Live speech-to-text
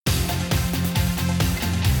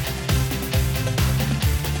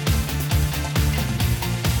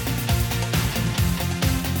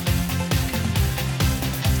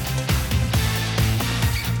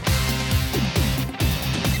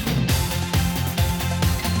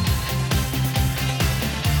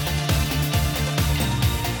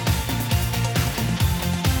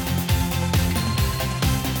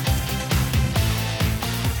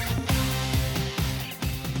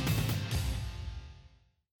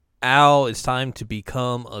Al, it's time to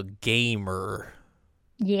become a gamer.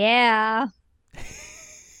 Yeah.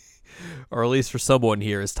 Or at least for someone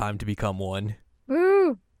here, it's time to become one.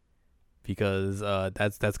 Woo. Because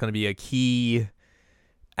that's going to be a key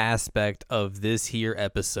aspect of this here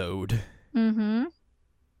episode. Mm-hmm.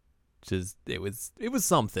 Just it was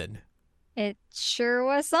something. It sure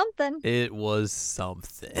was something. It was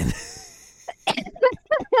something.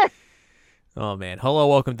 Oh man. Hello,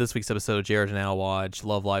 welcome to this week's episode of Jared and Al Watch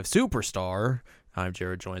Love Live Superstar. I'm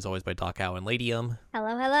Jared, joined as always by Doc Howe and Ladium.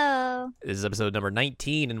 Hello, hello. This is episode number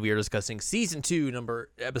 19, and we are discussing season 2,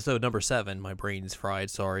 episode number 7. My brain's fried,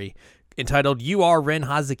 sorry. Entitled You Are Ren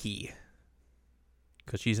Hazuki.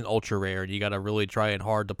 Because she's an ultra rare, and you gotta really try and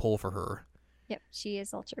hard to pull for her. Yep, she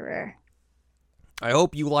is ultra rare. I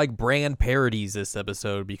hope you like brand parodies this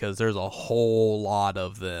episode, because there's a whole lot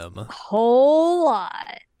of them. A whole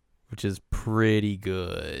lot. Which is pretty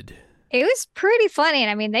good. It was pretty funny, and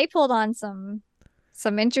I mean, they pulled on some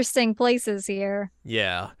interesting places here.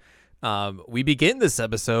 Yeah. We begin this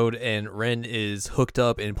episode, and Ren is hooked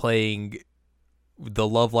up and playing the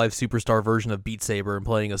Love Live Superstar version of Beat Saber and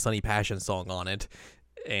playing a Sunny Passion song on it.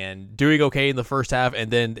 And doing okay in the first half, and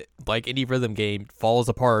then, like any rhythm game, falls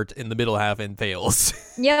apart in the middle half and fails.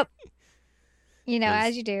 Yep. You know,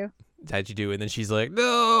 as you do. As you do. And then she's like,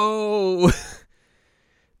 no!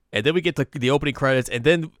 And then we get the opening credits, and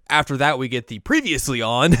then after that we get the previously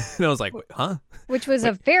on. And I was like, huh? Which was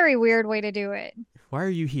a very weird way to do it. Why are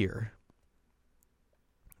you here?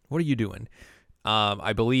 What are you doing?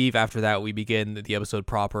 I believe after that we begin the episode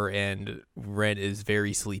proper, and Ren is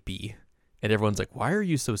very sleepy. And everyone's like, why are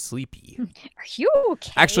you so sleepy? Are you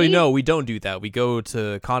okay? Actually, no, we don't do that. We go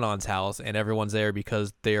to Kanon's house, and everyone's there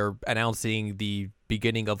because they're announcing the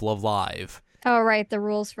beginning of Love Live. Oh, right. The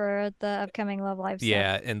rules for the upcoming Love Live stuff.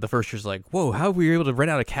 Yeah, and the first year's like, whoa, how were you able to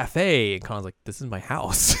rent out a cafe? And Kanon's like, this is my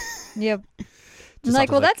house. Yep.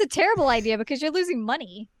 Like, well, that's a terrible idea because you're losing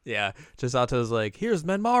money. Yeah. Chisato's like, here's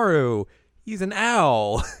Menmaru. He's an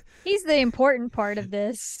owl. He's the important part of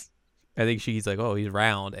this. I think she's like, oh, he's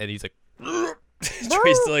round. And he's like,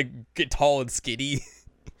 tries to like get tall and skinny.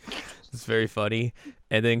 It's very funny.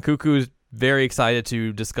 And then Cuckoo's very excited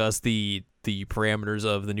to discuss the parameters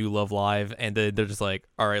of the new Love Live, and then they're just like,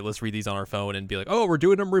 all right, let's read these on our phone and be like, oh, we're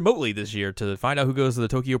doing them remotely this year to find out who goes to the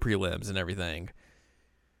Tokyo prelims and everything.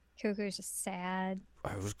 Cuckoo's just sad.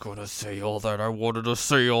 I was gonna say all that. I wanted to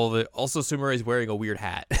say all that. Also, Sumare's wearing a weird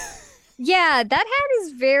hat. Yeah, that hat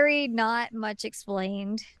is very not much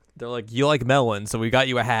explained. They're like, you like melon, so we got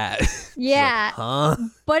you a hat. Yeah. Like, huh?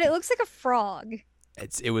 But it looks like a frog.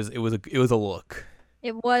 It was a look. It was a look.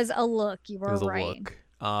 You were It was a right. look.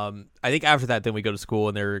 I think after that, then we go to school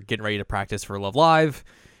and they're getting ready to practice for Love Live.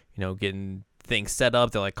 You know, getting things set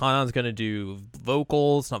up. They're like, Kanon's gonna do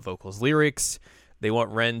lyrics. They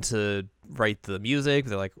want Ren to write the music.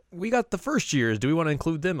 They're like, we got the first years. Do we want to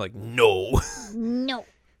include them? Like, no. No.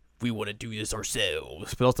 We want to do this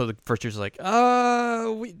ourselves. But also the first year's like,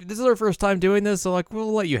 this is our first time doing this, so like,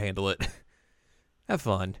 we'll let you handle it. Have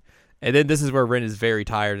fun. And then this is where Ren is very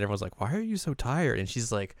tired, and everyone's like, why are you so tired? And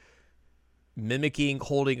she's like mimicking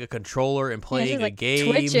holding a controller and playing she's, a like,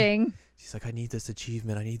 game. Twitching. She's like, I need this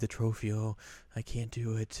achievement. I need the trophy. Oh, I can't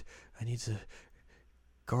do it. I need to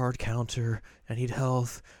guard counter. I need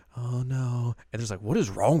health. Oh no. And there's like, what is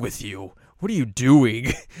wrong with you? What are you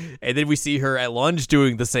doing? And then we see her at lunch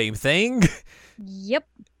doing the same thing. Yep.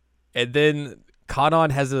 And then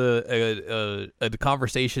Kanon has a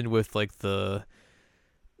conversation with like the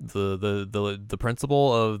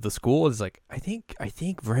principal of the school. Is like, I think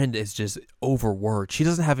Ren is just overworked. She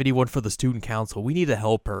doesn't have anyone for the student council. We need to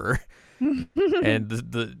help her. And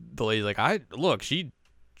the lady's like,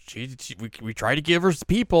 we tried to give her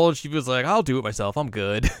people, and she was like, I'll do it myself. I'm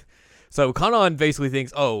good. So Kanon basically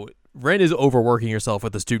thinks, oh, Ren is overworking herself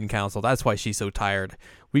with the student council. That's why she's so tired.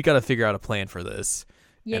 We got to figure out a plan for this.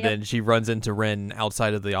 Yep. And then she runs into Ren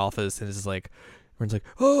outside of the office and is like, Ren's like,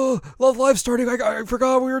 oh, Love Live starting. I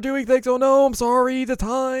forgot we were doing things. Oh no, I'm sorry. The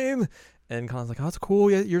time. And Kanon's like, oh, it's cool.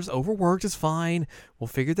 Yeah, you're just overworked. It's fine. We'll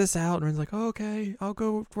figure this out. And Ren's like, oh, okay, I'll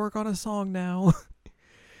go work on a song now.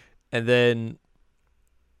 And then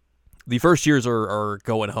the first years are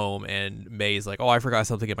going home, and May's like, oh, I forgot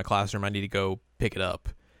something in my classroom. I need to go pick it up.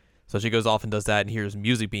 So she goes off and does that and hears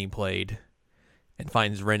music being played and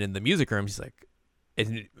finds Ren in the music room. She's like,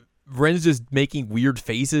 and Ren's just making weird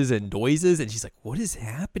faces and noises, and she's like, what is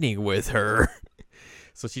happening with her?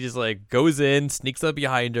 So she just like goes in, sneaks up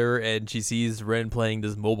behind her, and she sees Ren playing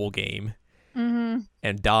this mobile game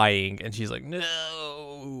and dying, and she's like,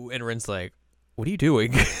 no. And Ren's like, what are you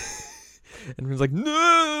doing? And Ren's like,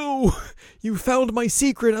 no, you found my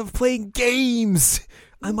secret of playing games.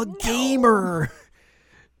 I'm a No. gamer.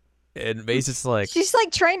 And May's just like, She's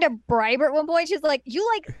like trying to bribe her at one point. She's like, "You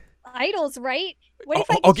like idols, right? What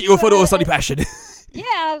if I'll get you a photo of Sunny Passion. Yeah,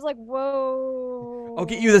 I was like, "Whoa!" I'll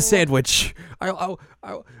get you the sandwich. I'll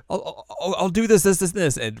do this.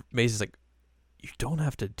 And May's just like, you don't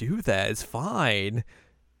have to do that. It's fine.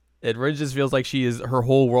 And Ren just feels like her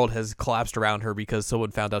whole world has collapsed around her because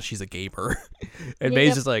someone found out she's a gamer. And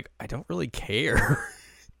May's just like, I don't really care.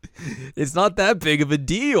 It's not that big of a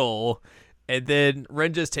deal. And then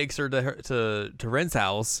Ren just takes her to Ren's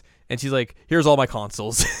house, and she's like, here's all my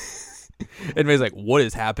consoles. And May's like, what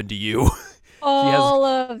has happened to you? All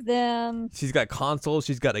of them. She's got consoles.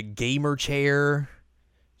 She's got a gamer chair.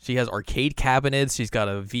 She has arcade cabinets. She's got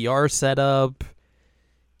a VR setup.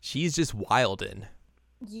 She's just wildin'.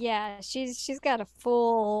 Yeah, she's got a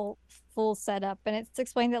full setup, and it's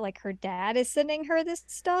explained that like her dad is sending her this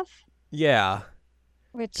stuff. Yeah.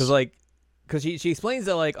 Which Because she explains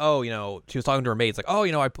that, like, oh, she was talking to her mates, like, oh,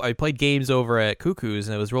 I played games over at Cuckoo's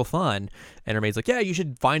and it was real fun. And her mate's like, yeah, you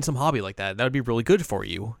should find some hobby like that. That would be really good for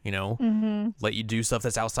you, let you do stuff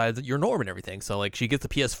that's outside your norm and everything. So, like, she gets the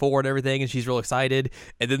PS4 and everything, and she's real excited.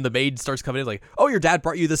 And then the maid starts coming in like, oh, your dad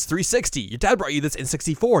brought you this 360. Your dad brought you this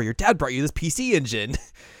N64. Your dad brought you this PC Engine.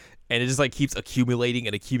 And it just, like, keeps accumulating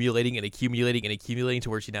and accumulating and accumulating and accumulating to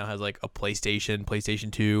where she now has, like, a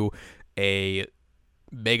PlayStation 2, a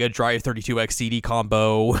Mega Drive 32X CD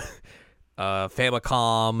combo,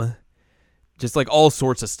 Famicom, just like all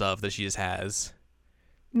sorts of stuff that she just has.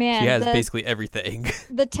 Man, she has basically everything.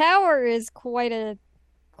 The tower is quite a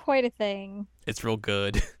thing. It's real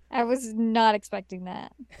good. I was not expecting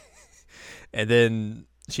that. And then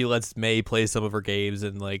she lets May play some of her games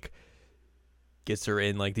and like gets her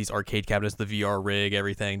in like these arcade cabinets, the VR rig,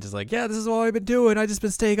 everything. Just like, yeah, this is what I've been doing. I just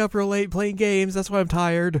been staying up real late playing games. That's why I'm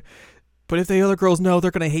tired. But if the other girls know, they're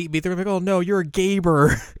going to hate me. They're going to be like, oh, no, you're a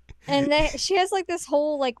gamer. And she has, like, this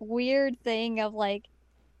whole, like, weird thing of, like,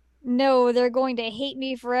 no, they're going to hate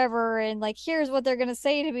me forever. And, like, here's what they're going to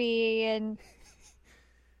say to me. And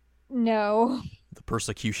no. The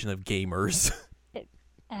persecution of gamers.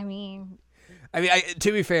 I mean,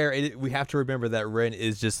 to be fair, we have to remember that Ren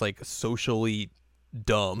is just, like, socially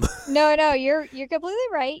dumb. No, you're completely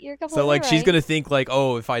right. You're completely so like right. she's gonna think like,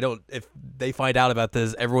 oh, if they find out about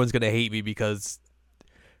this, everyone's gonna hate me because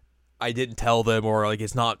I didn't tell them, or like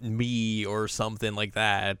it's not me or something like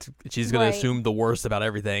that. She's gonna assume the worst about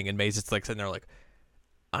everything, and May's just like sitting there like,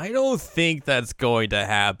 I don't think that's going to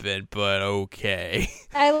happen, but okay.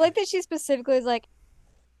 I like that she specifically is like,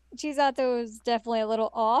 Chisato was definitely a little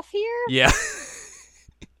off here. Yeah.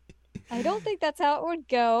 I don't think that's how it would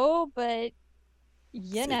go, but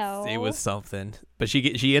it was something. But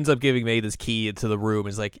she ends up giving May this key to the room.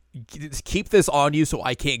 It's like, keep this on you so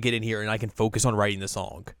I can't get in here and I can focus on writing the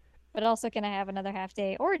song. But also, can I have another half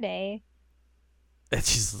day or day? And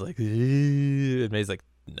she's like, and May's like,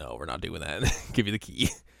 no, we're not doing that. Give you the key.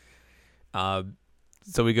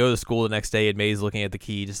 So we go to school the next day, and May's looking at the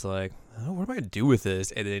key, just like, oh, what am I going to do with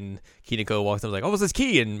this? And then Kineko walks in, like, oh, what's this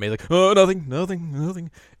key? And May's like, oh,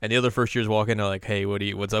 nothing. And the other first years walk in, they're like, hey,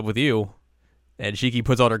 what's up with you? And Shiki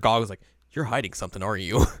puts on her goggles, like, you're hiding something, aren't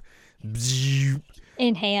you?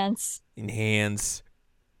 Enhance.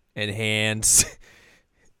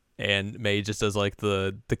 And May just does like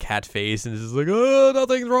the cat face and is just like, oh,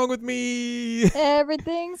 nothing's wrong with me.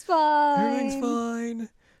 Everything's fine.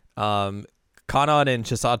 Kanan and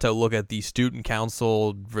Chisato look at the student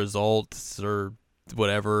council results or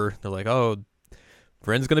whatever. They're like, oh,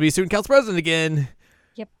 Ren's going to be student council president again.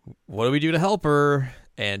 Yep. What do we do to help her?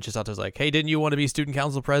 And Chisato's like, hey, didn't you want to be student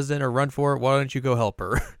council president or run for it? Why don't you go help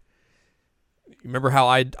her? Remember how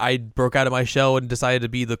I broke out of my shell and decided to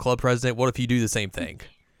be the club president? What if you do the same thing?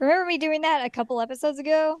 Remember me doing that a couple episodes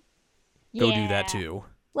ago? Go do that too.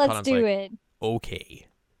 Let's do it. Okay.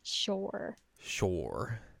 Sure.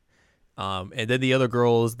 And then the other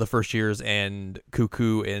girls, the first years, and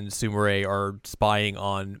Cuckoo and Sumire are spying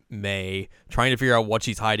on May, trying to figure out what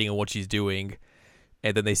she's hiding and what she's doing.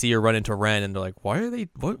 And then they see her run into Ren, and they're like, why are they,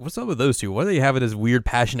 what's up with those two? Why are they having this weird,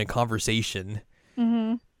 passionate conversation?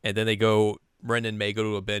 Mm-hmm. And then Ren and May go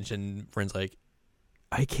to a bench, and Ren's like,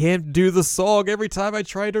 I can't do the song. Every time I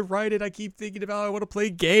try to write it, I keep thinking about I want to play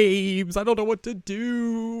games. I don't know what to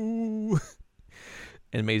do.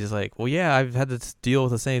 And May's just like, well, yeah, I've had to deal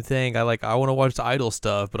with the same thing. I want to watch the idol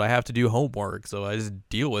stuff, but I have to do homework, so I just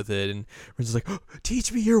deal with it. And Ren's just like, oh,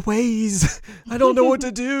 teach me your ways. I don't know what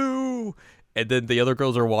to do. And then the other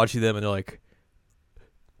girls are watching them, and they're like,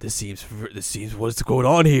 this seems what's going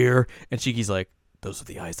on here. And Shiki's like, those are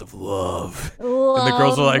the eyes of love. And the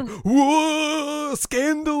girls are like, whoa,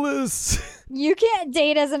 scandalous. You can't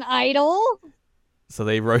date as an idol. So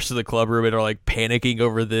they rush to the club room and are like panicking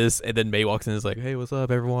over this. And then May walks in and is like, hey, what's up,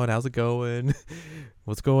 everyone? How's it going?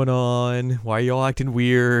 What's going on? Why are y'all acting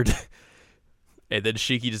weird? And then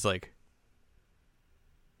Shiki just like,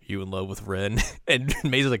 you in love with Ren? And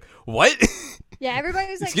May's like, what? Yeah, everybody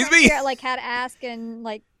was like, Excuse trying to me? figure out, like, how to ask, and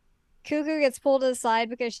like Cuckoo gets pulled to the side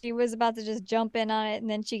because she was about to just jump in on it, and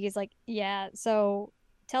then Shiki's like, yeah, so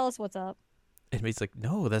tell us what's up. And May's like,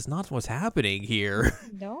 no, that's not what's happening here.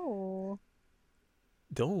 No.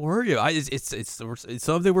 Don't worry. It's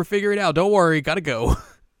something we're figuring out. Don't worry. Gotta go.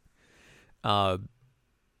 So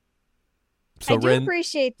I do Ren.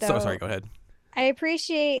 appreciate though. So sorry. Go ahead. I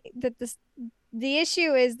appreciate that the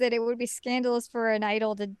issue is that it would be scandalous for an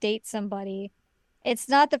idol to date somebody. It's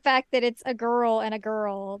not the fact that it's a girl and a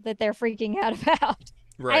girl that they're freaking out about.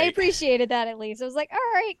 I appreciated that at least. I was like, all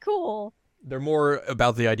right, cool. They're more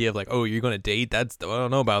about the idea of like, oh, you're gonna date? I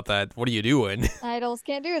don't know about that. What are you doing? Idols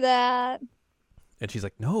can't do that. And she's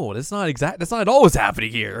like, no, that's not at all what's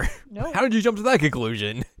happening here. No. How did you jump to that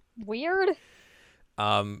conclusion? Weird.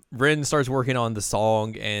 Rin starts working on the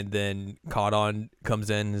song, and then Kadon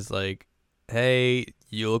comes in and is like, hey,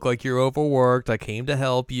 you look like you're overworked. I came to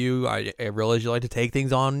help you. I realize you like to take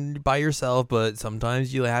things on by yourself, but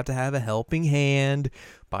sometimes you have to have a helping hand.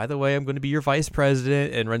 By the way, I'm going to be your vice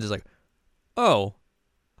president. And Ren's just like, oh,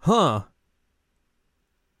 huh.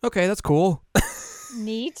 Okay, that's cool.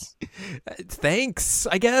 Neat. Thanks,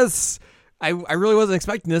 I guess. I really wasn't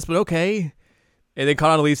expecting this, but okay. And then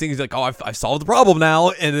Kadon leaves things. He's like, oh, I've solved the problem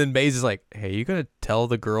now. And then Maze is like, hey, you going to tell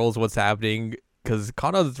the girls what's happening? Because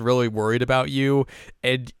Kadon's really worried about you,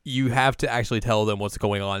 and you have to actually tell them what's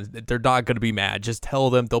going on. They're not going to be mad. Just tell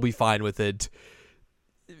them. They'll be fine with it.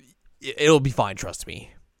 It'll be fine, trust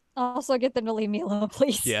me. Also, get them to leave me alone,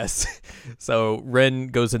 please. Yes. So Ren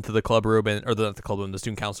goes into the club room, not the club room, the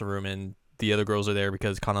student council room, and the other girls are there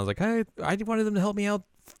because Kadon's like, hey, I wanted them to help me out,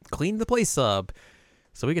 clean the place up,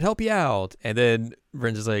 so we could help you out. And then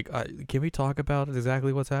Ren's just like, can we talk about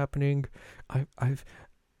exactly what's happening?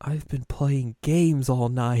 I've been playing games all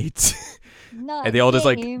night. Not and they all just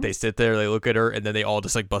like, games. they sit there, they look at her, and then they all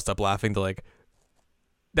just like bust up laughing. They're like,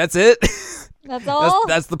 that's it? That's all?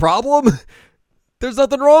 That's the problem? There's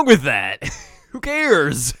nothing wrong with that. Who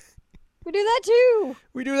cares? We do that too.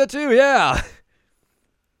 We do that too, yeah.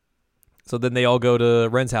 So then they all go to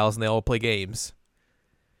Ren's house and they all play games.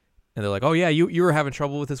 And they're like, oh yeah, you were having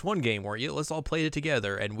trouble with this one game, weren't you? Let's all play it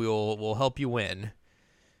together and we'll help you win.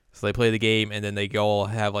 So they play the game, and then they all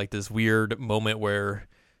have like this weird moment where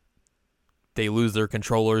they lose their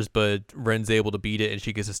controllers, but Ren's able to beat it, and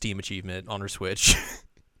she gets a Steam achievement on her Switch.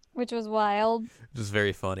 Which was wild. Which is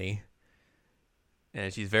very funny.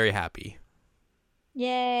 And she's very happy.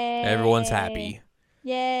 Yay. Everyone's happy.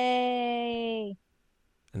 Yay.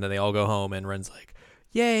 And then they all go home, and Ren's like,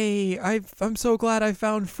 yay, I'm so glad I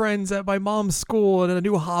found friends at my mom's school and a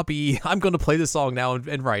new hobby. I'm going to play this song now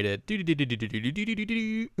and write it.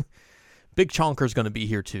 Big Chonker's going to be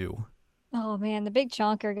here too. Oh man, the Big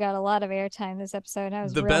Chonker got a lot of airtime this episode. I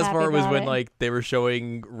was the real best happy part was about when it. like they were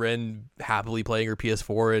showing Ren happily playing her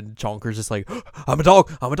PS4, and Chonker's just like, I'm a dog.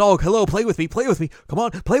 Hello, play with me. Come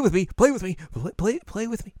on, play with me. Play with me. Play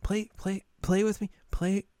with me. Play with me.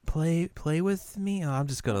 Play with me. Oh, I'm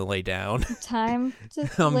just gonna lay down. Time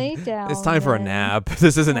to lay down. It's time for a then. nap.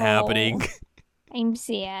 This isn't Oh. happening. I'm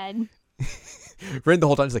sad. Ren the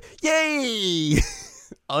whole time is like, yay!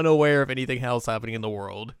 Unaware of anything else happening in the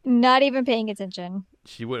world. Not even paying attention.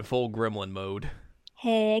 She went full gremlin mode.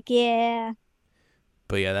 Heck yeah.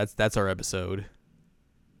 But yeah, that's our episode.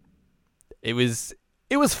 It was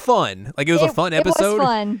fun. Like it was a fun episode. It was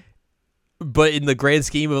fun. But in the grand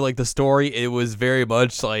scheme of like the story, it was very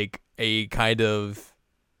much like a kind of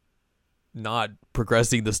not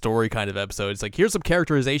progressing the story kind of episode. It's like, here's some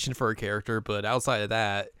characterization for a character, but outside of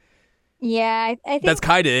that, Yeah, I think that's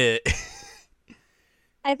kind of it.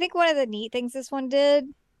 I think one of the neat things this one did,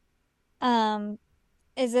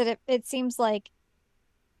 is that it seems like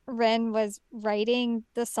Ren was writing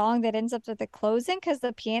the song that ends up with the closing because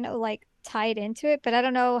the piano like tied into it, but I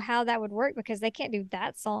don't know how that would work because they can't do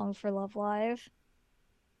that song for Love Live.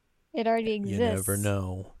 It already exists. You never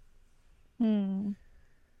know. I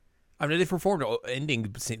mean, they've performed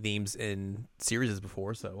ending themes in series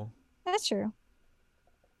before, so. That's true.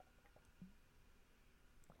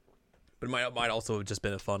 But it might also have just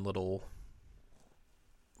been a fun little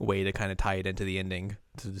way to kind of tie it into the ending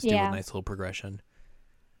to just do a nice little progression.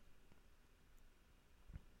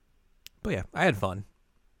 But yeah, I had fun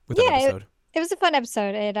with that episode. It was a fun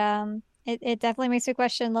episode. It definitely makes me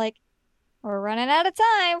question, like, we're running out of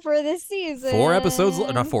time for this season. 5 episodes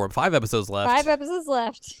left. 5 episodes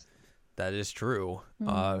left. That is true.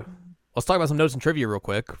 Let's talk about some notes and trivia real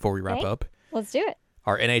quick before we wrap Okay. up. Let's do it.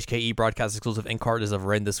 Our NHKE broadcast exclusive end card is of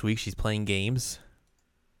Ren this week. She's playing games.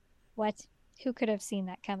 What? Who could have seen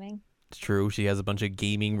that coming? It's true. She has a bunch of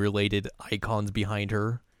gaming related icons behind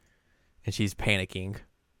her, and she's panicking.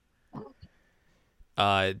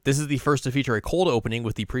 This is the first to feature a cold opening,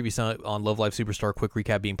 with the previous on Love Live Superstar quick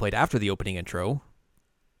recap being played after the opening intro.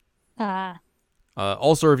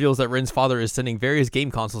 Also reveals that Ren's father is sending various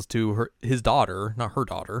game consoles to his daughter, not her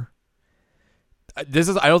daughter. I don't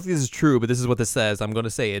think this is true, but this is what this says. I'm going to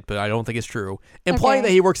say it, but I don't think it's true. Implying Okay.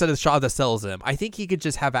 that he works at a shop that sells them. I think he could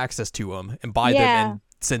just have access to them and buy them Yeah. and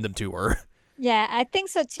send them to her. Yeah, I think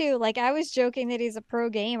so too. Like, I was joking that he's a pro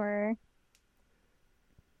gamer.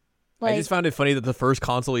 I just found it funny that the first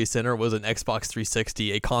console he sent her was an Xbox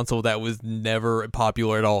 360, a console that was never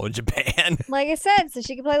popular at all in Japan. like I said, so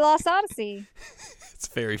she could play Lost Odyssey. It's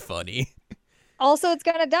very funny. Also, it's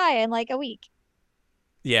gonna die in like a week.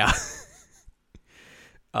 Yeah.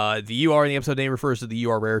 The UR in the episode name refers to the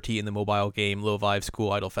UR rarity in the mobile game Low Vive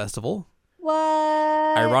School Idol Festival.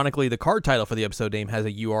 What? Ironically, the card title for the episode name has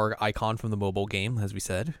a UR icon from the mobile game, as we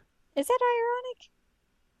said. Is that ironic?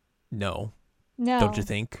 No. No. Don't you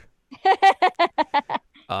think?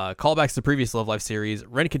 Callbacks to previous Love Live series.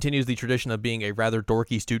 Ren continues the tradition of being a rather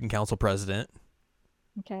dorky student council president.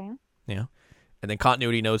 Okay. Yeah. And then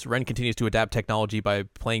continuity notes, Ren continues to adapt technology by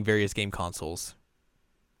playing various game consoles.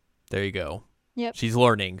 There you go. Yep. She's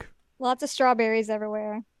learning. Lots of strawberries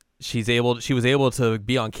everywhere. She was able to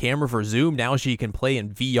be on camera for Zoom. Now she can play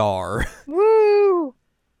in VR Woo!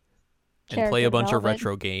 and play a bunch of development.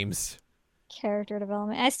 retro games. Character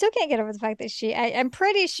development. I still can't get over the fact that I'm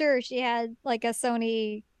pretty sure she had like a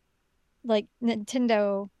Sony, like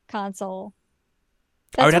Nintendo console.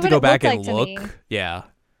 I would have to what go it back looked and like to me. look. Yeah.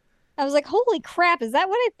 I was like, holy crap, is that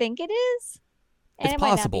what I think it is? And It's it might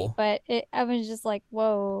not be, possible. but I was just like,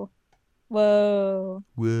 whoa, whoa,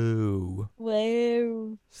 Whoa.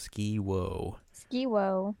 whoa, Ski whoa. ski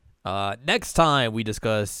whoa. Next time we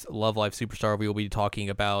discuss Love Live Superstar, we will be talking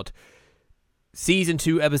about Season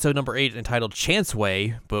 2, Episode number 8, entitled Chance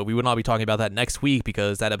Way, but we will not be talking about that next week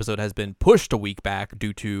because that episode has been pushed a week back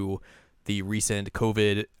due to the recent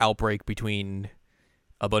COVID outbreak between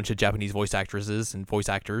a bunch of Japanese voice actresses and voice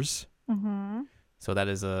actors. Mm-hmm. So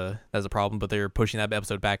that's a problem, but they're pushing that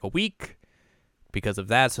episode back a week because of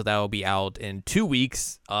that, so that will be out in 2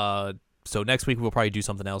 weeks. So next week we'll probably do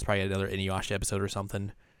something else, probably another Inuyasha episode or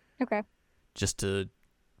something, Okay. just to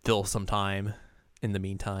fill some time in the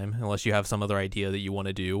meantime, unless you have some other idea that you want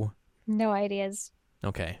to do. No ideas.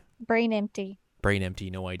 Okay. Brain empty. Brain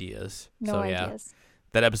empty, no ideas. No so ideas.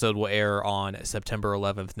 that episode will air on September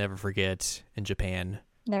 11th, never forget, in Japan,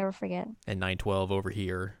 Never forget. and 9/12 over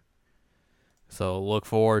here. So look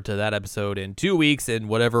forward to that episode in 2 weeks and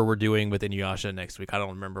whatever we're doing with Inuyasha next week. I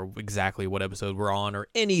don't remember exactly what episode we're on or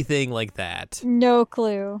anything like that. No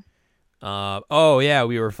clue. Oh yeah,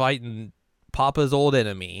 we were fighting Papa's old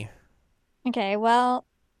enemy. Okay, well,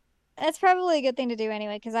 that's probably a good thing to do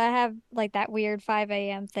anyway, because I have like that weird 5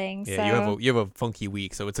 a.m. thing. Yeah, So you have a funky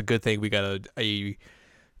week, so it's a good thing we got a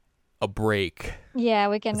break yeah,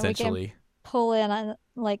 we can essentially. pull in on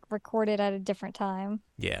like record it at a different time.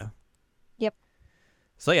 Yeah. Yep.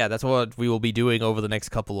 So yeah, that's what we will be doing over the next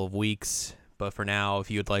couple of weeks. But for now,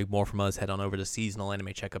 if you'd like more from us, head on over to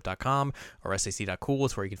seasonalanimecheckup.com or sac.cool.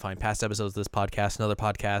 It's where you can find past episodes of this podcast and other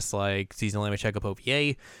podcasts like Seasonal Anime Checkup OVA.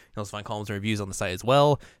 You can also find columns and reviews on the site as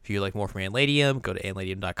well. If you'd like more from Anladium, go to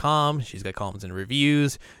anladium.com. She's got columns and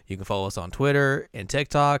reviews. You can follow us on Twitter and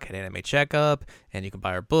TikTok at Anime Checkup. And you can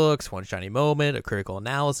buy our books, One Shiny Moment, A Critical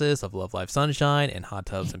Analysis of Love Live Sunshine, and Hot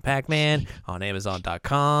Tubs and Pac-Man on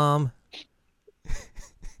Amazon.com.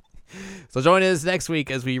 So join us next week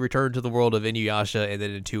as we return to the world of Inuyasha, and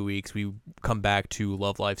then in 2 weeks we come back to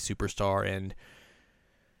Love Live Superstar and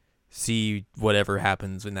see whatever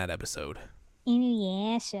happens in that episode.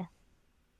 Inuyasha.